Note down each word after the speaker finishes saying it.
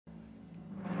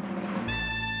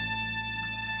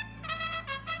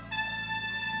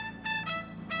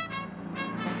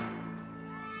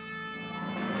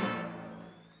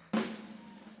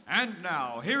And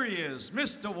now, here he is,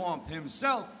 Mr. Warmth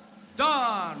himself,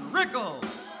 Don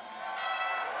Rickles.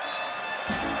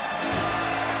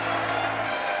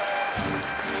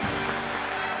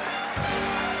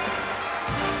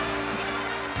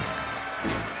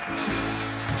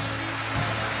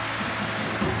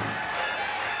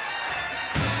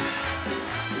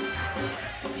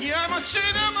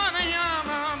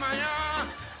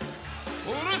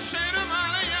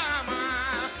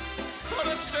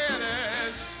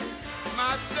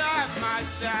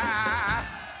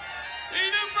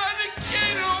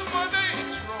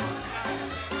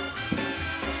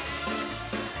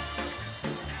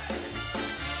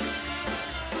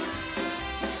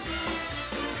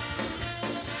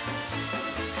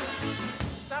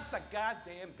 Stop the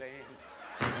goddamn band.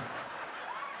 What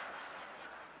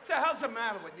the hell's the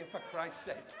matter with you, for Christ's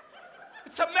sake?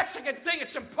 It's a Mexican thing.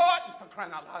 It's important, for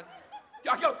crying out loud.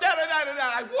 I go da-da-da-da-da.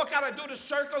 I walk out, I do the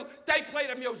circle. They play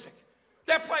the music.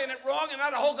 They're playing it wrong, and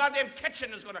now the whole goddamn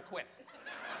kitchen is going to quit.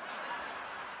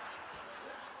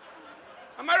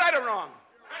 Am I right or wrong?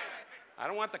 I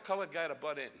don't want the colored guy to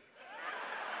butt in.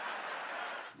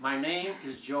 My name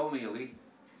is Joe Mealy,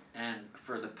 and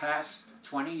for the past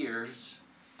 20 years,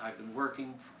 I've been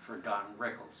working for Don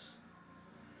Rickles.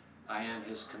 I am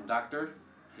his conductor,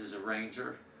 his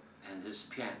arranger, and his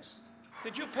pianist.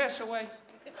 Did you pass away?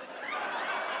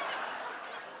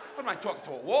 What am I talking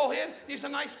to, a wall here? These are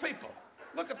nice people.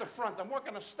 Look at the front. I'm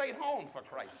working a state home, for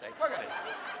Christ's sake. Look at this.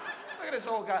 Look at this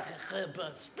old guy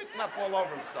spitting up all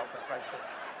over himself, for Christ's sake.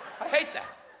 I hate that.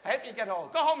 I hate when you get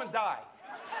old. Go home and die.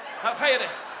 I'll pay you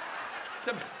this.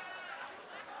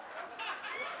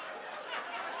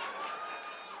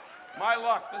 My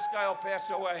luck, this guy will pass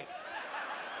away.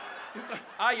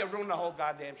 You ruined the whole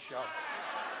goddamn show.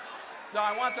 No,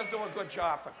 I want them to do a good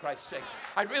job, for Christ's sake.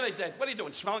 I really did. What are you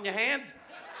doing, smelling your hand?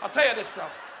 I'll tell you this, though.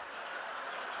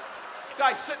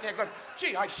 Guy's sitting there going,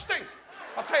 gee, I stink.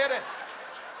 I'll tell you this.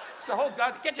 It's the whole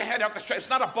get your head out the straight. It's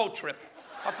not a boat trip.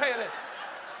 I'll tell you this.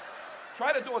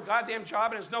 Try to do a goddamn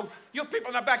job, and there's no, you people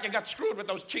in the back, you got screwed with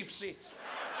those cheap seats.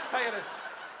 I'll tell you this.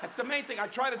 That's the main thing. I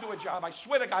try to do a job. I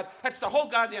swear to God, that's the whole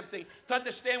goddamn thing. To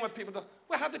understand what people do.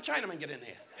 Well, how'd the Chinaman get in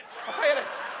here? I'll tell you this.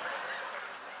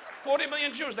 40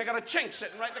 million Jews, they got a chink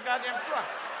sitting right in the goddamn front.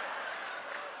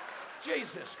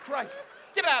 Jesus Christ.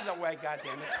 Get out of the way,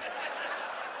 goddamn it.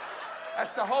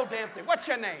 That's the whole damn thing. What's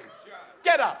your name? John.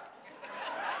 Get up.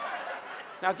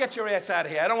 Now get your ass out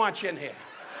of here. I don't want you in here.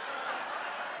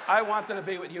 I wanted to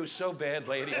be with you so bad,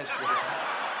 lady. I swear.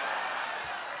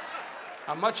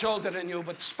 I'm much older than you,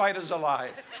 but Spider's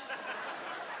alive.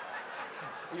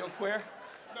 Are you queer?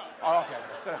 No. Oh, okay.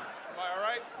 Sit down. Am I all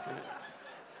right?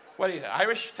 What are you,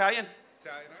 Irish? Italian?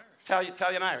 Italian-Irish.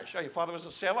 Italian-Irish. Oh, your father was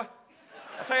a sailor?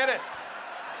 I'll tell you this.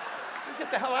 You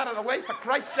get the hell out of the way, for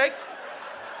Christ's sake.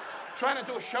 I'm trying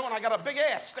to do a show, and I got a big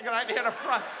ass sticking right here in the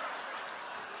front.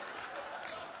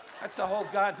 That's the whole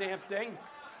goddamn thing.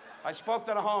 I spoke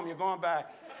to the home. You're going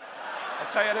back. I'll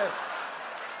tell you this.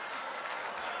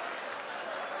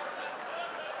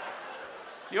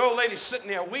 The old lady's sitting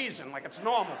there wheezing like it's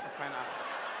normal, for crying out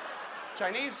loud.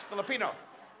 Chinese, Filipino,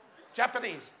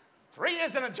 Japanese. 3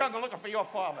 years in the jungle looking for your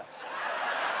father.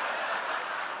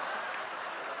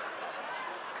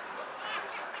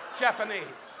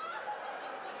 Japanese.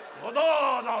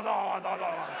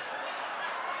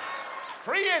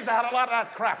 3 years I had a lot of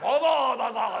that crap.